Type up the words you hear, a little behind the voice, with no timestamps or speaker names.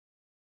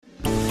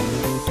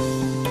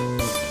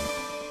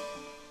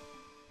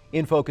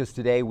In Focus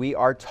today, we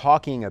are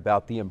talking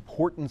about the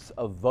importance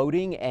of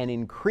voting and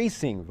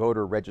increasing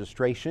voter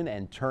registration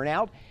and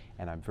turnout.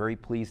 And I'm very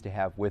pleased to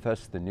have with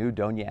us the new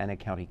Doña Ana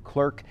County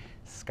Clerk,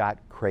 Scott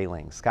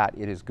Krahling. Scott,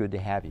 it is good to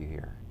have you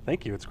here.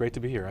 Thank you. It's great to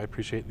be here. I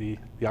appreciate the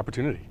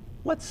opportunity.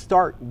 Let's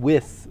start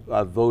with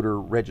voter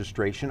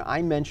registration.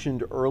 I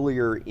mentioned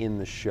earlier in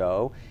the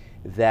show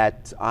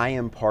that I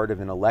am part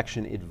of an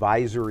election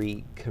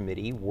advisory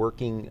committee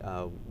working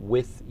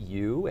with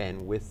you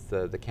and with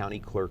the county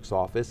clerk's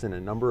office and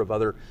a number of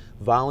other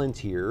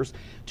volunteers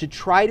to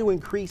try to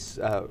increase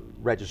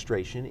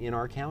registration in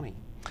our county.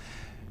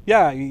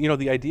 Yeah, you know,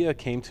 the idea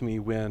came to me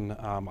when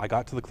I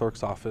got to the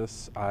clerk's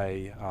office.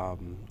 I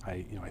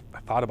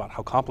thought about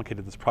how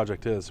complicated this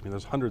project is. I mean,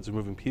 there's hundreds of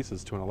moving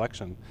pieces to an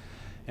election,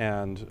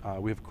 and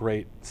we have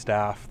great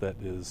staff that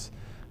is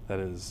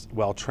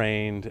well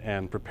trained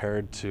and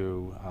prepared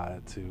to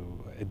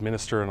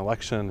administer an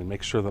election and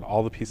make sure that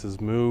all the pieces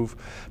move.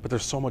 But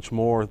there's so much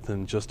more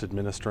than just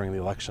administering the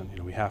election. You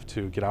know, we have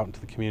to get out into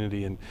the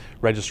community and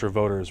register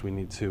voters. We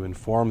need to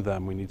inform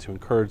them. We need to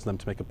encourage them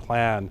to make a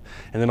plan,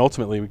 and then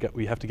ultimately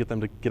we have to get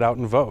them to get out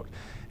and vote.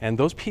 And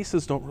those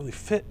pieces don't really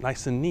fit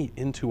nice and neat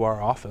into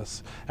our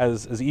office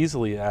as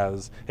easily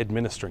as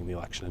administering the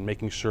election and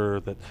making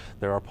sure that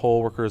there are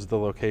poll workers at the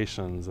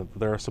locations, that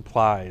there are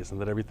supplies, and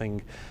that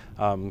everything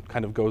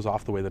kind of goes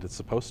off the way that it's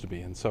supposed to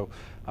be. And so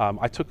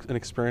I took an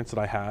experience that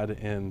I had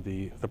in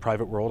the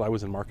private world. I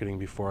was in marketing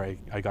before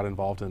I got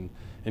involved in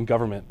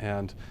government,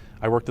 and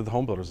I worked at the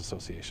Home Builders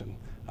Association.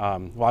 I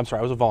was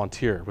a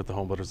volunteer with the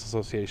Home Builders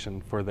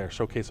Association for their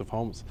Showcase of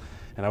Homes.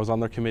 And I was on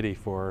their committee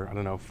for, I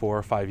don't know, 4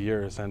 or 5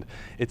 years. And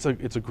it's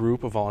a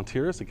group of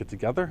volunteers that get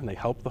together and they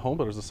help the Home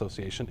Builders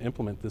Association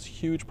implement this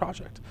huge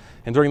project.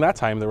 And during that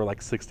time, there were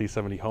like 60,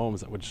 70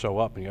 homes that would show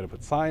up, and you got to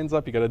put signs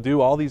up, you got to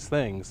do all these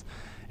things.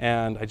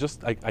 And I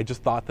just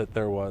thought that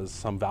there was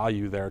some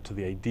value there to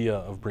the idea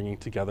of bringing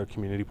together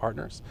community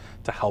partners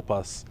to help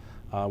us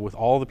with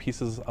all the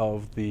pieces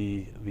of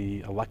the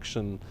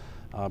election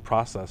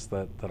process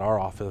that our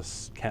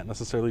office can't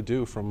necessarily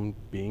do from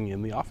being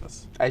in the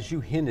office. As you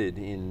hinted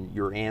in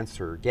your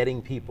answer,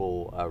 getting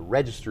people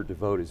registered to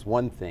vote is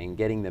one thing.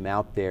 Getting them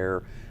out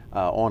there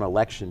on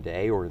election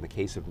day, or in the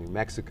case of New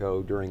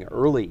Mexico during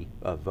early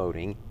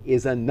voting,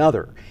 is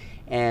another.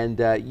 And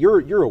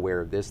you're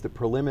aware of this. The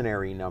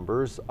preliminary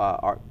numbers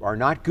are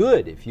not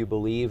good if you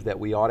believe that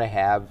we ought to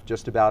have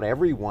just about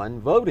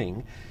everyone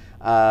voting.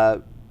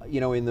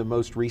 You know, in the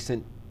most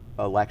recent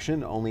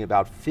election, only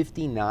about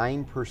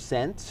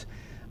 59%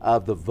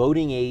 of the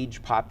voting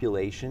age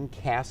population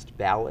cast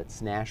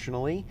ballots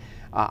nationally.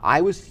 I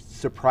was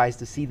surprised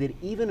to see that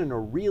even in a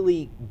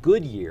really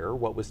good year,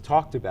 what was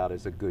talked about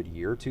as a good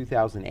year,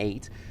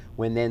 2008,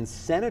 when then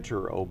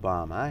Senator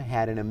Obama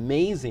had an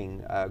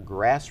amazing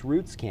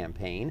grassroots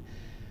campaign,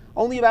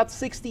 only about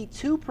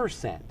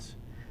 62%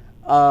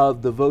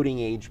 of the voting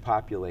age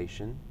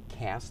population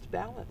cast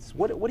ballots.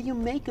 What do you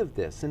make of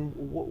this, and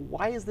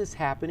why is this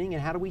happening,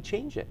 and how do we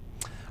change it?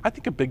 I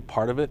think a big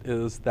part of it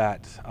is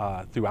that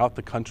throughout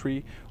the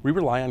country, we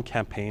rely on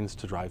campaigns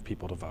to drive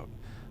people to vote.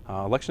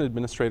 Election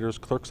administrators,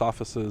 clerks'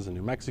 offices in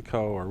New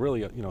Mexico, or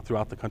really, you know,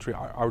 throughout the country,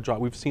 our job,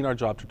 we've seen our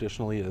job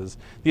traditionally as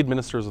the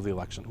administrators of the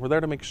election. We're there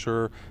to make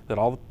sure that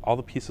all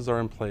the pieces are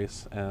in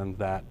place and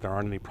that there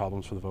aren't any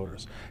problems for the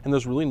voters. And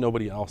there's really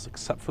nobody else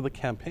except for the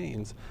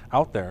campaigns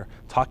out there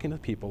talking to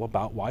people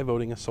about why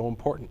voting is so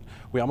important.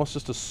 We almost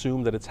just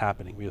assume that it's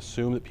happening. We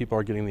assume that people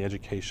are getting the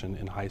education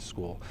in high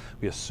school.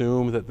 We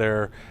assume that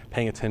they're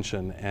paying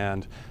attention,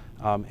 and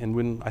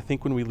I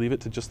think when we leave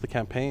it to just the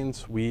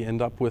campaigns, we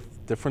end up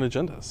with different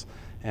agendas.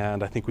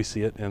 And I think we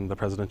see it in the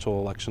presidential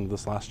election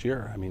this last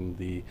year. I mean,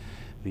 the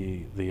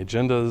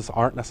agendas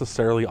aren't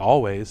necessarily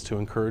always to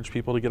encourage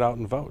people to get out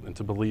and vote and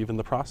to believe in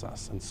the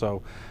process. And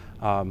so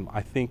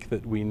I think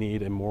that we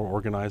need a more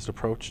organized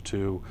approach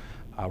to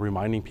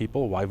reminding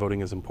people why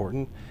voting is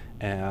important,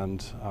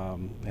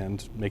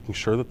 and making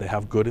sure that they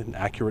have good and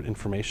accurate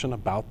information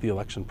about the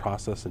election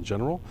process in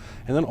general,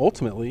 and then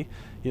ultimately,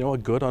 you know, a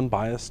good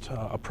unbiased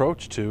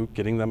approach to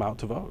getting them out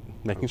to vote,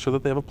 making sure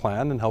that they have a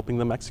plan and helping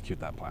them execute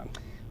that plan.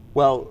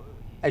 Well,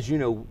 as you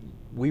know,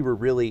 we were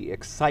really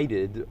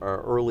excited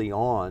early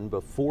on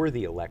before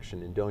the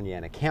election in Doña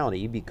Ana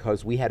County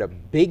because we had a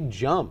big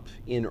jump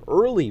in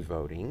early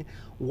voting.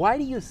 Why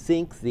do you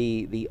think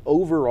the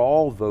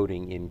overall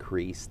voting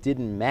increase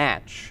didn't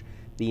match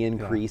the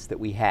increase that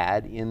we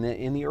had in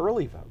the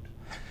early vote?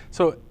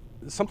 So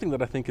something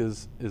that I think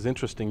is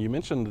interesting, you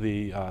mentioned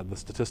the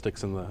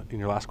statistics in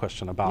your last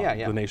question about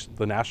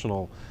the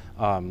national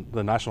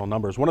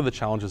numbers. One of the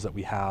challenges that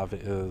we have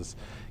is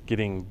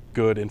getting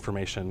good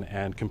information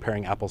and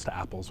comparing apples to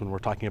apples when we're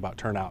talking about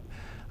turnout.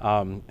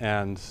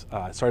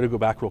 Sorry to go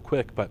back real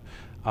quick, but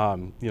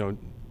you know,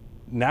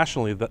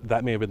 nationally,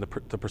 that may have been the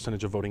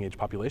percentage of voting age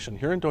population.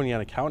 Here in Doña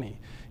Ana County,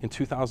 in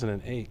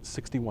 2008,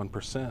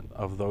 61%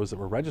 of those that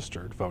were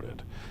registered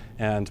voted.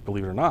 And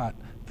believe it or not,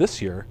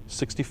 this year,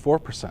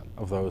 64%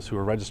 of those who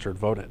were registered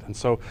voted. And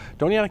so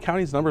Doña Ana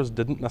County's numbers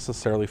didn't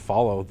necessarily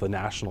follow the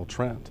national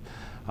trend.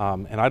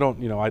 And I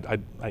don't,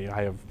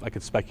 I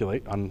could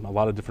speculate on a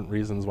lot of different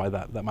reasons why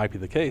that might be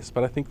the case,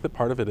 but I think that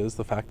part of it is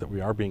the fact that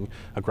we are being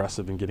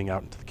aggressive in getting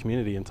out into the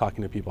community and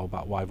talking to people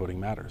about why voting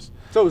matters.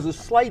 So it was a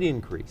slight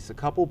increase, a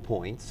couple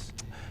points.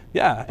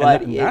 Yeah,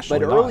 but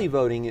but early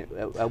voting,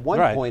 at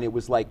one point, it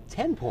was like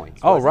 10 points.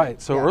 Oh, right.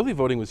 It? So yeah. early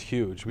voting was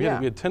huge. We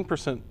had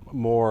 10%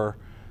 more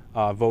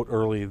vote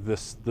early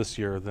this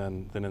year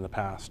than in the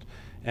past.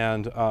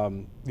 And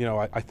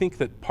I think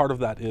that part of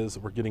that is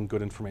we're getting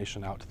good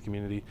information out to the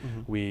community.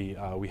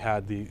 Mm-hmm. We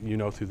had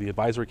through the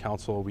advisory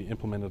council, we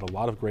implemented a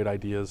lot of great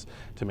ideas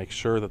to make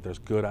sure that there's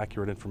good,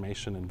 accurate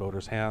information in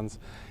voters' hands.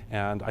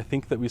 And I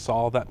think that we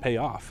saw that pay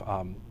off.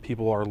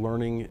 People are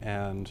learning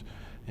and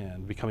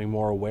becoming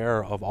more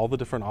aware of all the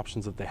different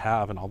options that they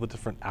have and all the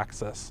different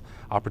access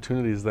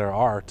opportunities there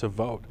are to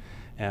vote.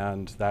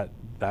 And that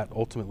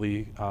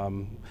ultimately,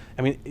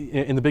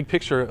 in the big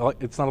picture,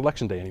 it's not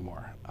election day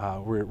anymore.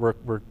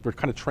 We're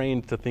kind of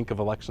trained to think of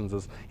elections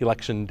as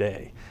election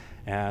day.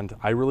 And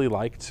I really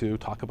like to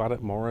talk about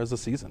it more as a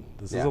season.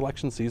 This is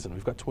election season.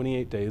 We've got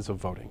 28 days of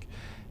voting.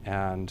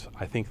 And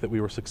I think that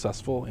we were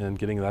successful in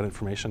getting that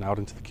information out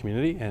into the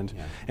community, and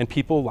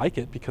people like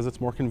it because it's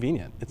more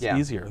convenient. It's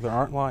easier. There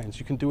aren't lines.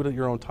 You can do it at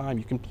your own time.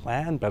 You can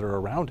plan better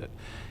around it.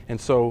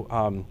 And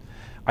so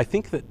I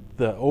think that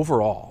the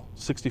overall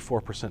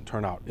 64%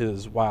 turnout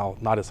is, while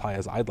not as high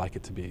as I'd like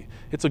it to be,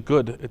 it's a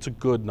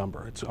good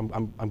number.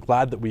 I'm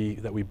glad that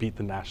we beat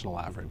the national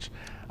average.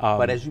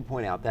 But as you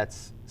point out,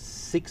 that's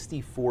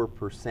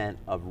 64%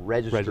 of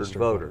registered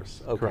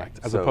voters. Okay. Correct.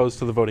 As opposed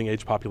to the voting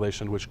age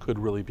population, which could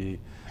really be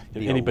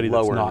anybody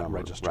that's not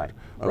registered.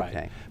 Right.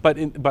 Okay.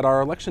 But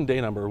our election day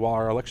number, while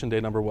our election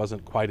day number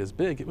wasn't quite as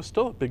big, it was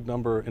still a big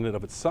number in and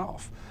of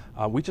itself.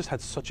 We just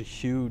had such a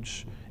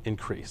huge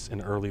increase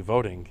in early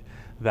voting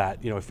that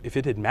if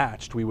it had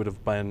matched, we would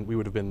have been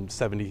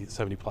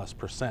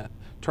 70+%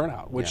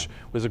 turnout, which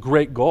was a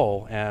great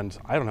goal, and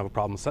I don't have a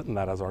problem setting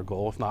that as our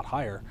goal, if not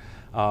higher.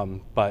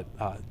 But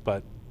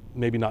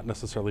maybe not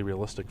necessarily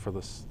realistic for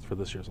this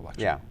year's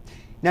election. Yeah.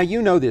 Now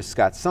you know this,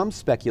 Scott. Some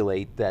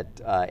speculate that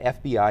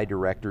FBI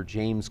Director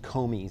James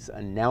Comey's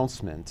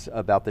announcement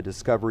about the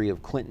discovery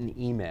of Clinton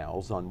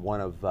emails on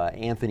one of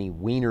Anthony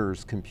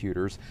Weiner's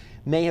computers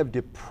may have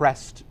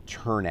depressed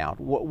turnout.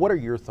 What are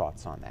your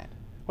thoughts on that?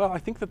 Well, I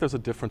think that there's a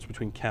difference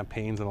between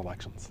campaigns and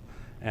elections.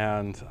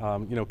 And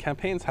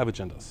campaigns have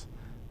agendas.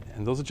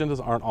 And those agendas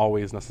aren't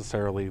always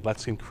necessarily,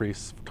 let's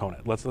increase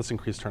turnout, let's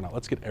increase turnout,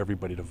 let's get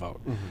everybody to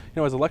vote.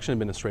 Mm-hmm. As election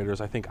administrators,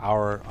 I think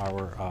our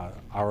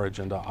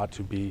agenda ought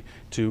to be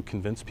to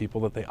convince people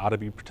that they ought to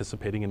be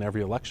participating in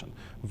every election.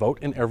 Vote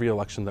in every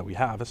election that we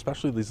have,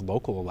 especially these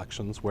local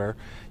elections where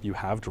you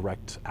have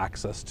direct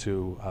access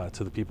to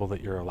the people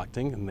that you're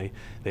electing, and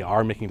they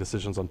are making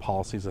decisions on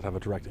policies that have a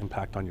direct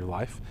impact on your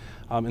life.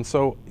 And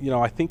so,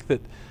 I think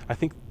that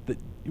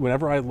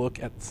whenever I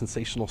look at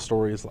sensational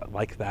stories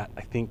like that,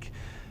 I think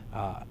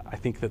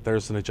that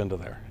there's an agenda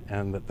there,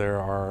 and that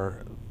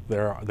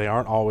they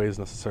aren't always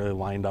necessarily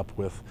lined up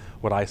with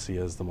what I see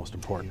as the most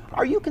important part.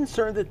 Are you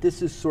concerned that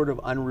this is sort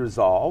of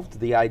unresolved?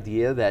 The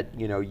idea that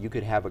you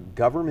could have a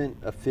government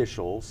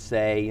official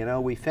say,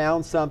 we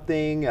found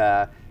something,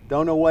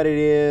 don't know what it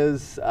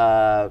is,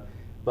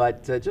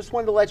 but just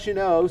wanted to let you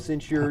know,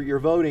 since you're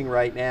voting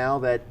right now,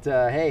 that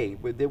hey,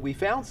 that we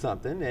found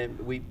something, and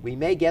we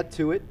may get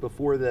to it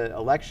before the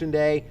election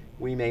day,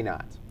 we may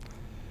not.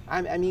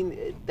 I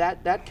mean,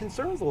 that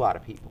concerns a lot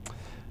of people.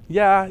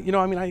 Yeah,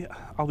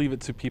 I'll leave it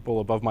to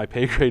people above my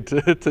pay grade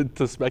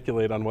to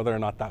speculate on whether or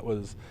not that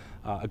was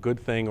a good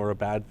thing or a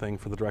bad thing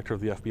for the director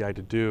of the FBI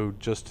to do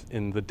just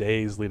in the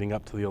days leading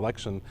up to the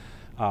election.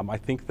 I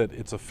think that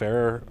it's a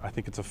fair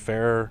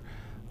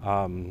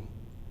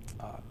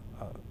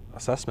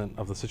assessment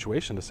of the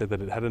situation to say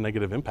that it had a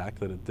negative impact,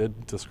 that it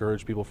did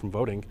discourage people from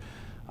voting.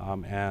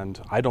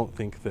 And I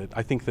think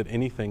that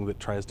anything that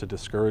tries to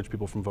discourage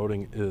people from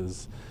voting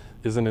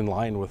isn't in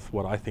line with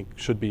what I think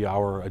should be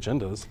our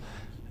agendas.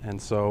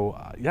 And so,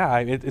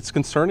 it's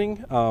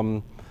concerning.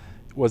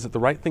 Was it the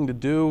right thing to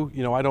do?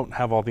 I don't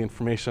have all the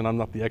information. I'm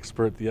not the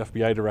expert, the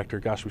FBI director.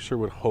 Gosh, we sure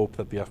would hope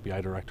that the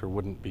FBI director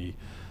wouldn't be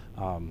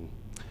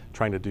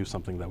trying to do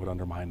something that would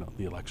undermine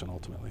the election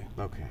ultimately.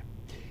 Okay.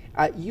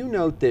 You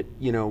note that,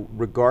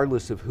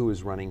 regardless of who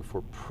is running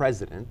for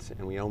president,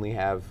 and we only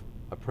have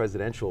a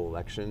presidential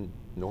election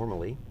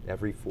normally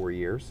every 4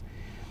 years,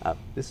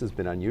 this has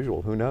been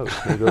unusual. Who knows?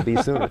 Maybe it'll be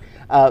sooner.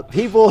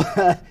 People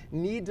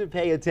need to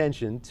pay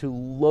attention to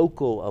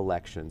local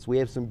elections. We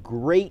have some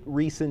great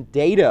recent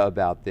data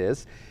about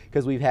this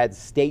because we've had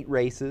state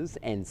races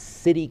and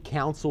city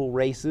council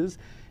races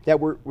that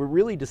were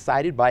really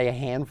decided by a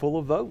handful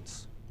of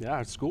votes.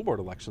 Yeah, school board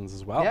elections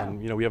as well. Yeah.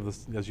 And we have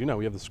this, as you know,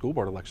 we have the school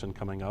board election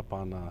coming up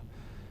on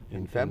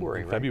in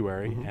February,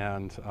 Mm-hmm.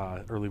 And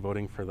early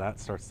voting for that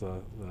starts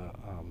the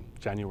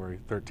January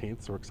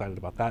 13th, so we're excited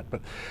about that.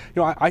 But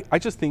I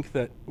just think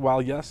that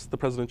while yes, the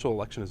presidential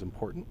election is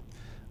important,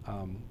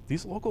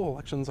 these local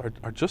elections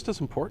are just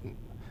as important.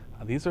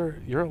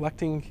 You're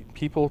electing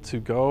people to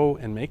go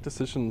and make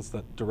decisions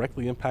that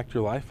directly impact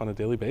your life on a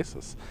daily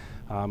basis.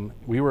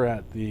 We were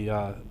at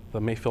the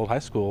Mayfield High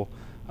School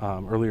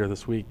earlier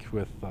this week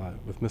with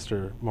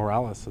Mr.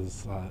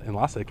 Morales'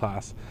 enlace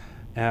class,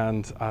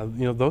 and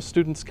you know, those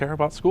students care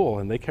about school,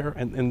 and they care,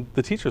 and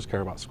the teachers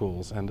care about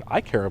schools, and I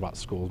care about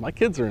schools. My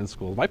kids are in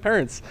schools. My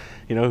parents,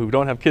 you know, who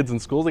don't have kids in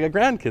schools, they got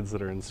grandkids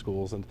that are in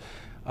schools, and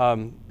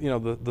you know,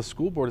 the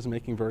school board is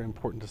making very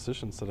important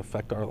decisions that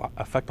affect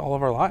all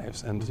of our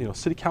lives, and you know,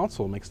 city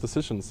council makes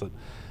decisions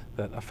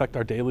that affect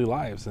our daily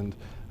lives, and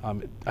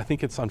I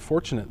think it's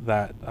unfortunate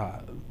that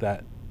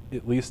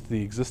at least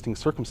the existing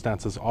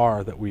circumstances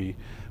are that we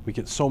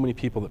get so many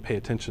people that pay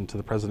attention to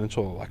the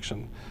presidential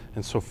election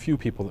and so few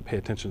people that pay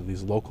attention to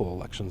these local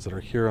elections that are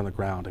here on the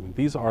ground. I mean,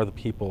 these are the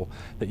people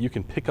that you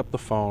can pick up the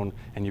phone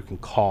and you can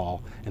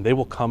call, and they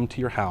will come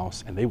to your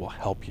house and they will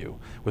help you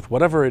with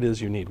whatever it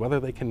is you need, whether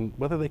they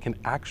can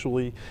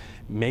actually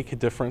make a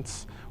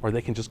difference or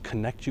they can just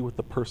connect you with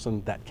the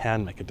person that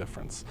can make a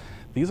difference.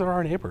 These are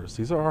our neighbors,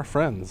 these are our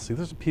friends,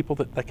 these are people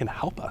that can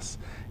help us.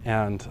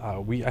 And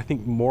I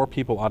think more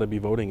people ought to be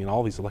voting in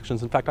all these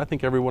elections. In fact, I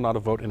think everyone ought to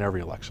vote in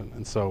every election.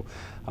 And so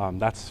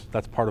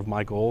that's part of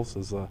my goals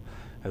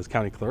as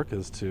county clerk,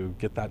 is to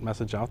get that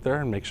message out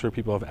there and make sure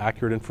people have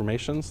accurate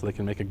information so they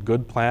can make a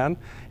good plan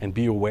and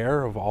be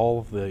aware of all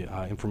of the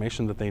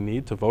information that they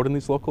need to vote in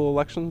these local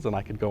elections. And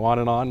I could go on,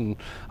 and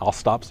I'll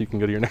stop so you can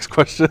go to your next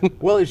question.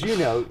 Well, as you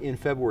know, in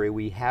February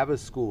we have a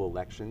school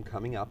election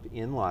coming up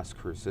in Las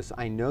Cruces.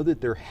 I know that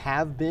there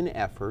have been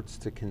efforts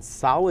to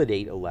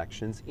consolidate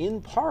elections,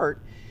 in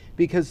part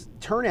because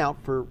turnout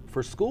for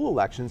school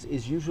elections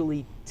is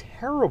usually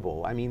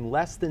terrible. I mean,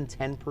 less than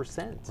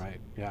 10%. Right,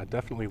 yeah,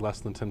 definitely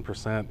less than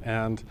 10%.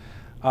 And,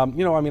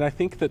 you know, I mean, I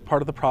think that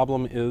part of the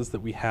problem is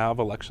that we have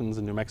elections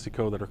in New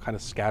Mexico that are kind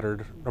of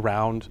scattered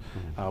around.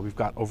 We've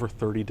got over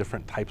 30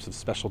 different types of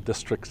special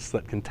districts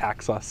that can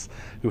tax us,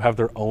 who have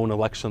their own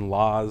election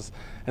laws.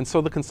 And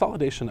so the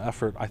consolidation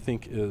effort, I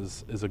think,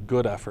 is a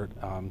good effort.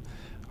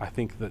 I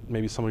think that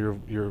maybe some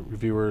of your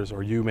viewers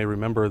or you may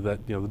remember that,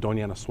 you know, the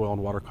Doña Ana Soil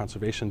and Water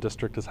Conservation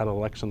District has had an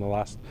election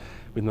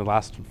in the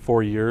last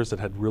 4 years that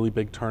had really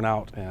big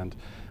turnout, and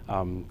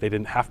they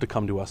didn't have to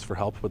come to us for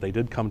help, but they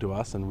did come to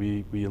us, and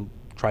we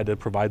tried to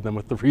provide them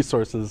with the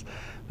resources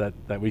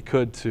that we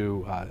could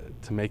to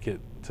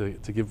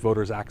give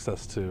voters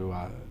access to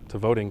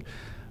voting.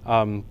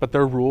 But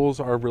their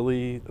rules are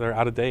they're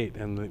out of date,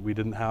 and we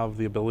didn't have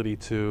the ability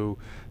to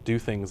do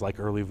things like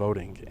early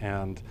voting.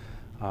 And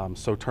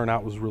so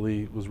turnout was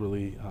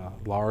really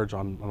large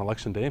on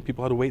election day, and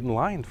people had to wait in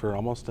line for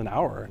almost an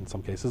hour in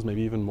some cases,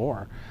 maybe even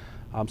more.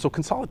 So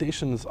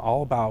consolidation is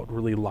all about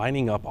really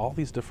lining up all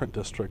these different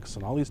districts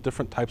and all these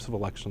different types of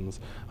elections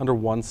under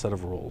one set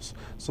of rules,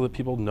 so that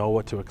people know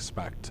what to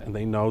expect, and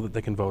they know that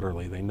they can vote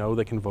early, they know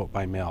they can vote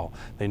by mail,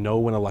 they know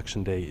when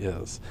election day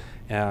is.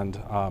 And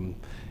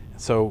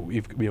so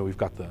we've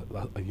got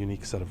a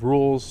unique set of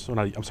rules, or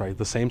not, I'm sorry,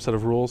 the same set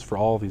of rules for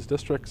all of these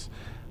districts.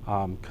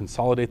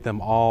 Consolidate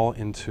them all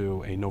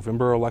into a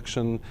November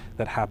election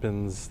that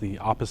happens the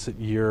opposite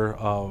year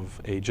of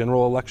a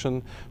general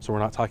election. So we're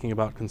not talking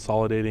about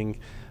consolidating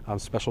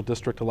special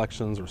district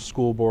elections or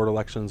school board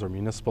elections or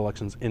municipal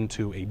elections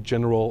into a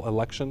general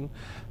election.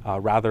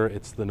 Rather,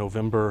 it's the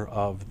November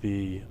of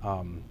the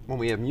when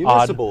we have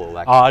municipal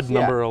elections. Odd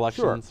number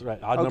elections, sure.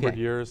 Right? Odd numbered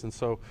years, and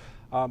so.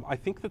 I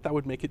think that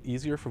would make it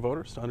easier for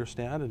voters to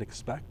understand and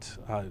expect,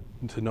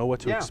 to know what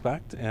to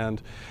expect. And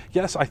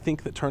yes, I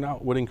think that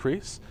turnout would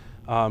increase,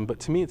 but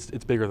to me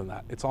it's bigger than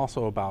that. It's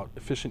also about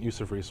efficient use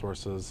of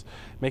resources,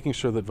 making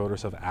sure that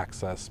voters have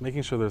access,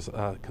 making sure there's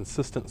a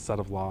consistent set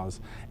of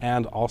laws,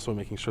 and also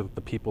making sure that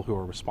the people who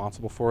are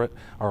responsible for it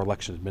are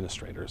election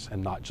administrators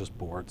and not just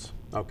boards.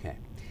 Okay.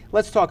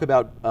 Let's talk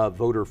about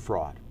voter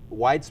fraud.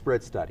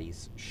 Widespread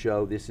studies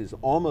show this is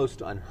almost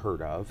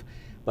unheard of.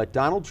 But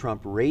Donald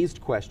Trump raised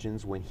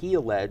questions when he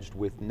alleged,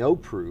 with no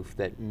proof,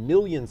 that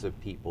millions of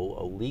people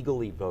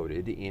illegally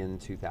voted in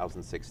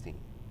 2016.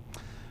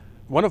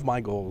 One of my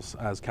goals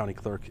as county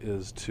clerk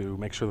is to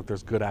make sure that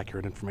there's good,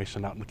 accurate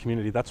information out in the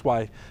community. That's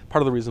why,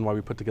 part of the reason why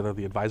we put together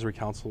the advisory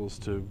council is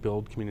to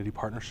build community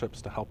partnerships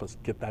to help us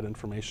get that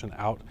information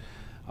out.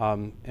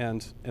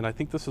 And I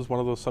think this is one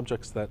of those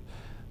subjects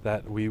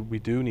that we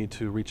do need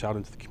to reach out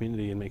into the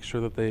community and make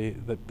sure that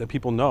that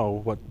people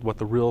know what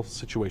the real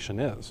situation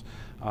is.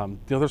 You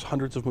know, there's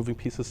hundreds of moving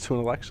pieces to an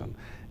election,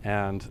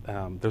 and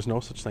there's no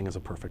such thing as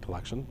a perfect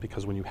election,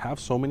 because when you have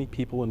so many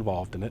people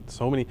involved in it,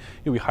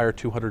 we hire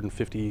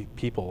 250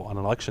 people on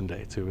election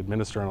day to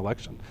administer an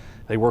election.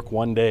 They work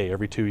one day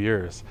every 2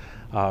 years.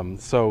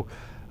 So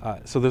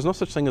there's no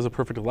such thing as a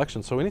perfect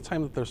election. So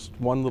anytime that there's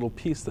one little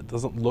piece that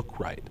doesn't look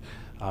right,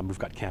 we've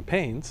got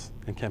campaigns,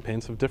 and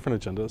campaigns have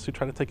different agendas who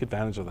try to take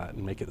advantage of that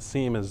and make it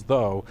seem as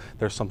though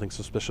there's something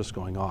suspicious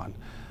going on.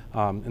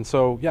 And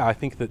so, yeah, I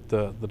think that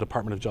the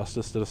Department of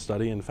Justice did a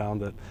study and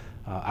found that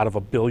out of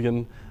 1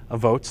 billion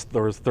votes,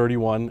 there was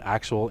 31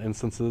 actual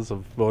instances of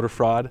voter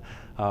fraud.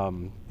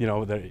 You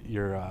know,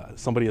 that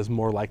somebody is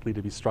more likely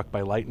to be struck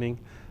by lightning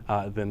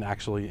than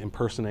actually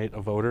impersonate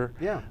a voter.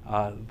 Yeah.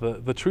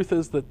 The truth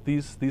is that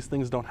these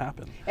things don't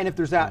happen. And if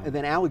there's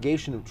an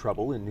allegation of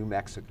trouble in New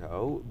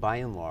Mexico, by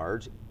and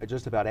large,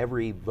 just about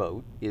every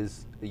vote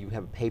is, you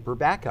have a paper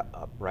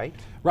backup, right?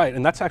 Right,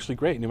 and that's actually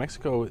great. New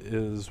Mexico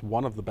is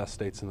one of the best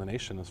states in the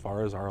nation as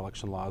far as our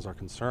election laws are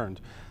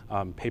concerned.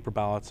 Paper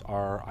ballots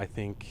are, I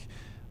think,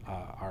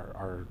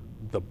 are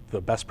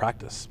the best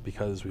practice,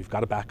 because we've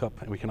got a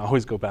backup and we can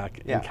always go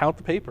back and count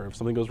the paper if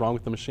something goes wrong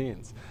with the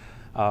machines.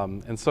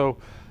 And so,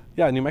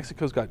 yeah, New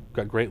Mexico's got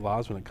great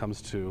laws when it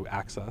comes to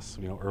access,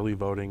 early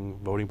voting,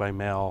 voting by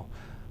mail.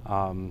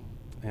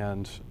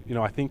 And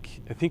I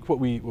think what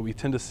we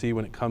tend to see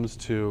when it comes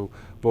to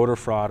voter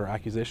fraud or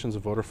accusations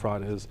of voter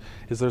fraud is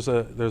there's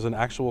an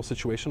actual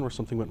situation where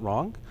something went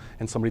wrong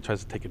and somebody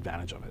tries to take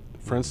advantage of it.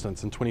 For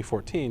instance, in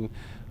 2014,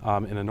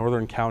 in a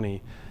northern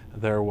county,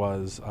 there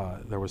was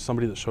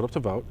somebody that showed up to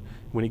vote.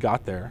 When he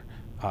got there,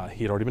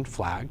 he had already been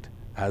flagged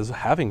as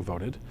having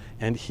voted,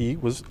 and he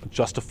was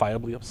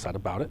justifiably upset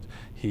about it.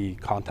 He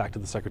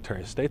contacted the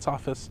Secretary of State's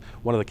office.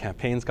 One of the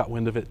campaigns got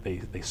wind of it.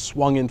 They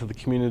swung into the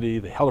community.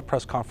 They held a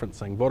press conference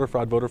saying voter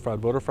fraud, voter fraud,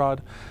 voter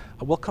fraud.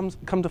 Well, come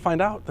to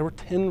find out, there were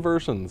 10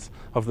 versions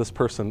of this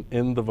person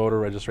in the voter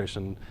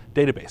registration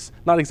database.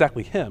 Not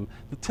exactly him,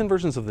 the 10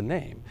 versions of the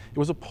name. It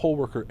was a poll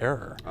worker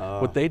error.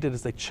 What they did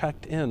is they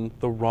checked in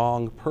the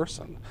wrong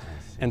person.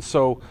 And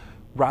so,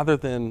 rather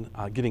than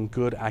getting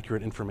good,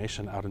 accurate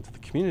information out into the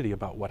community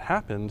about what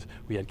happened,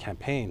 we had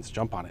campaigns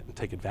jump on it and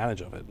take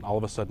advantage of it, and all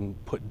of a sudden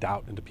put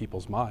doubt into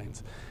people's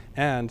minds.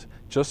 And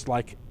just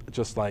like the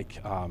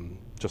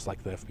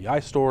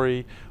FBI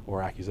story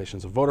or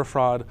accusations of voter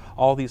fraud,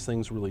 all these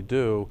things really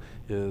do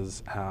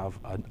is have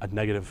a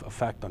negative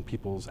effect on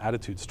people's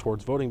attitudes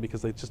towards voting,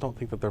 because they just don't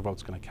think that their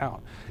vote's going to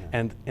count.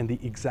 Yeah. And the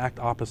exact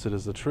opposite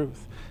is the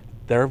truth.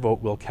 Their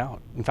vote will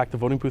count. In fact, the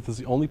voting booth is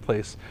the only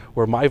place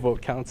where my vote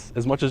counts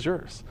as much as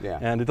yours. Yeah.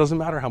 And it doesn't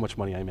matter how much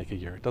money I make a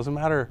year. It doesn't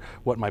matter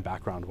what my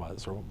background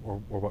was or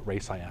what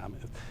race I am.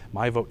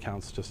 My vote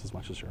counts just as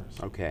much as yours.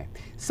 Okay.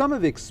 Some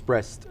have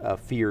expressed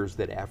fears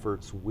that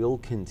efforts will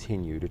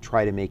continue to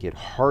try to make it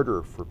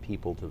harder for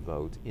people to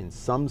vote in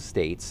some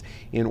states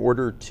in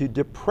order to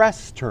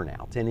depress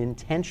turnout, an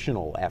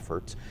intentional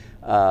effort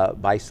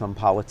by some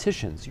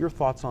politicians. Your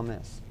thoughts on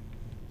this?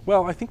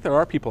 Well, I think there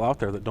are people out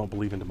there that don't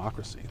believe in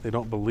democracy. They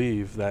don't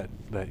believe that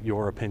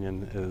your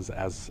opinion is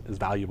as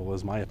valuable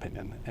as my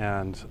opinion.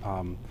 And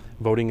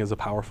voting is a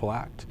powerful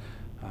act.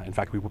 In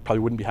fact, we probably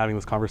wouldn't be having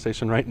this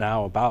conversation right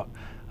now about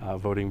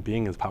voting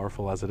being as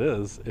powerful as it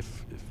is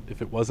if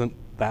that wasn't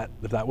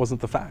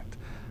the fact.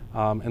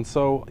 And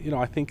so,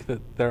 I think that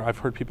I've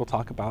heard people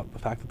talk about the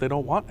fact that they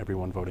don't want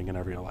everyone voting in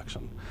every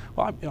election.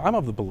 Well, I'm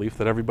of the belief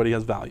that everybody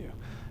has value,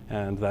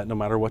 and that no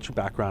matter what your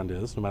background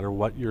is, no matter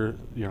what your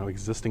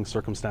existing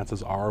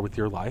circumstances are with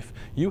your life,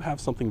 you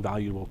have something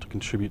valuable to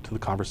contribute to the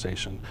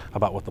conversation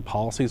about what the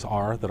policies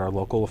are that our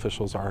local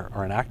officials are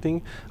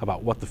enacting,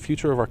 about what the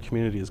future of our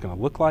community is going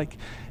to look like,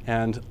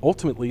 and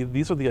ultimately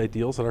these are the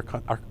ideals that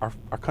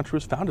our country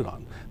was founded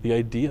on. The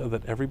idea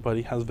that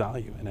everybody has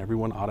value and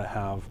everyone ought to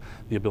have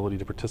the ability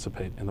to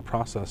participate in the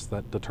process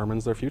that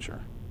determines their future.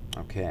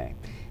 Okay.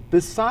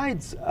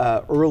 Besides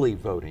early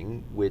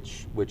voting,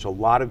 which a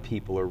lot of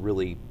people are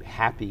really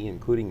happy,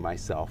 including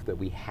myself, that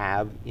we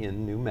have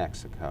in New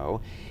Mexico,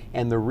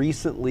 and the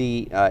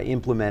recently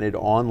implemented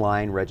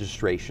online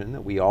registration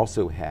that we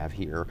also have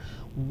here,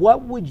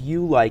 what would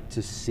you like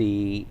to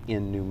see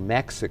in New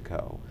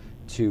Mexico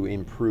to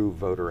improve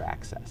voter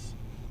access?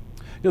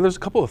 There's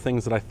a couple of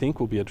things that I think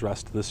will be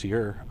addressed this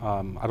year.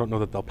 I don't know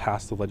that they'll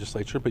pass the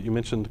legislature, but you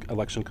mentioned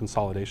election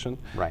consolidation,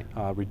 right?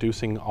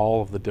 Reducing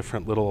all of the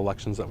different little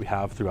elections that we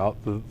have throughout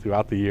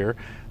the year,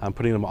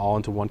 putting them all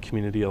into one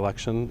community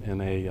election in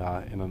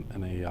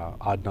a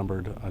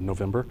odd-numbered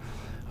November.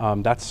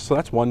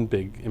 That's one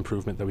big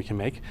improvement that we can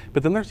make.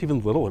 But then there's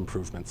even little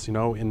improvements.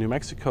 In New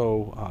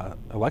Mexico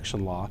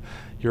election law,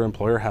 your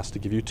employer has to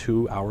give you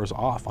 2 hours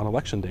off on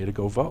election day to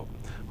go vote.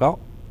 Well,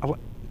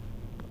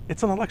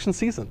 it's an election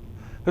season.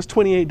 There's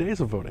 28 days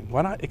of voting.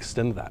 Why not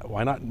extend that?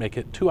 Why not make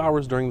it 2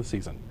 hours during the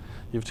season?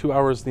 You have 2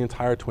 hours the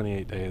entire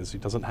 28 days.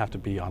 It doesn't have to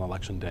be on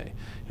election day.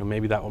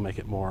 Maybe that will make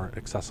it more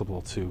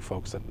accessible to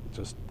folks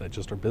that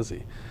just are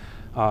busy.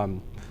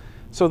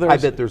 I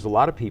bet there's a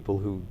lot of people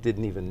who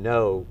didn't even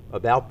know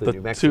about the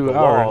New Mexico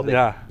law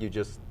that you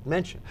just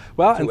mentioned.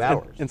 Well, and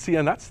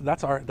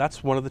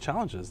that's one of the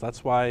challenges.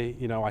 That's why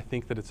I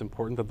think that it's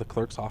important that the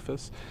clerk's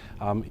office,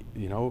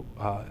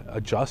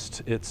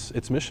 adjust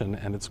its mission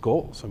and its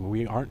goals. I mean,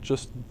 we aren't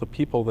just the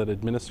people that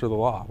administer the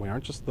law. We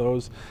aren't just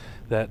those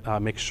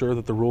that make sure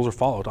that the rules are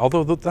followed.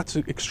 Although that's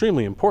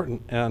extremely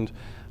important. And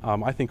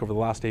I think over the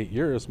last 8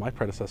 years, my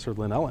predecessor,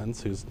 Lynn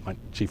Ellens, who's my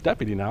chief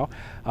deputy now,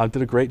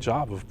 did a great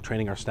job of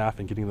training our staff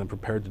and getting them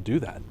prepared to do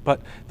that.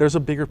 But there's a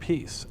bigger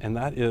piece, and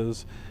that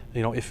is,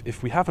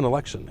 if we have an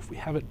election, if we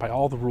have it by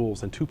all the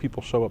rules and 2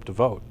 people show up to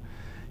vote,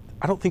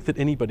 I don't think that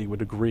anybody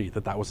would agree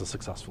that that was a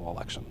successful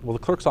election. Well,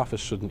 the clerk's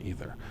office shouldn't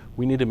either.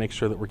 We need to make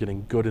sure that we're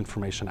getting good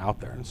information out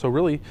there. And so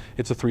really,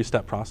 it's a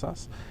 3-step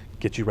process.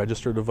 get you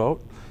registered to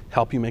vote,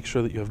 help you make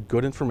sure that you have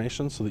good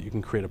information so that you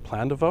can create a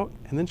plan to vote,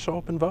 and then show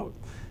up and vote.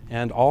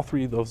 And all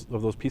three of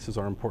those pieces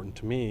are important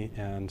to me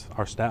and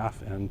our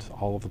staff and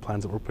all of the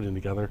plans that we're putting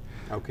together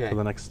for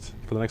the next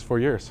 4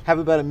 years. Have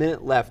about a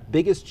minute left.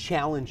 Biggest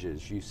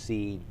challenges you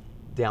see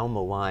down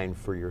the line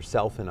for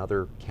yourself and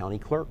other county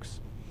clerks?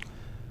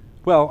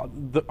 Well,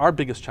 our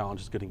biggest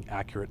challenge is getting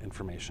accurate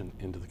information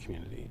into the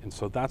community. And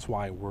so that's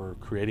why we're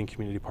creating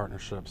community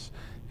partnerships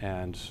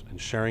and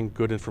sharing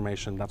good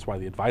information. That's why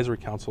the advisory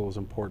council is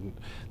important.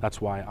 That's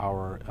why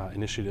our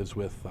initiatives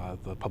with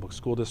the public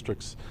school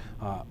districts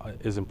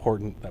is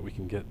important, that we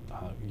can get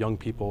young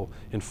people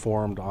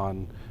informed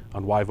on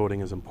why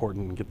voting is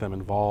important and get them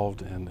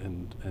involved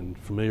and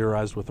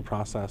familiarized with the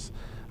process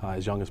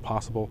as young as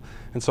possible.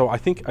 And so I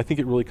think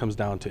it really comes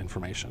down to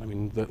information. I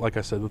mean, like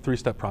I said, the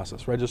three-step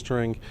process: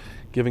 registering,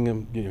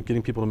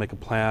 getting people to make a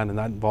plan, and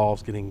that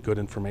involves getting good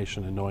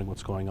information and knowing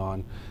what's going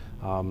on.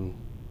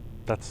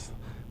 That's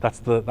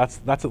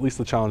at least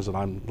the challenge that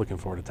I'm looking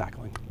forward to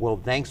tackling. Well,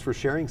 thanks for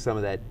sharing some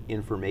of that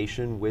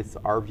information with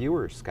our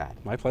viewers, Scott.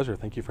 My pleasure.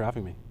 Thank you for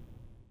having me.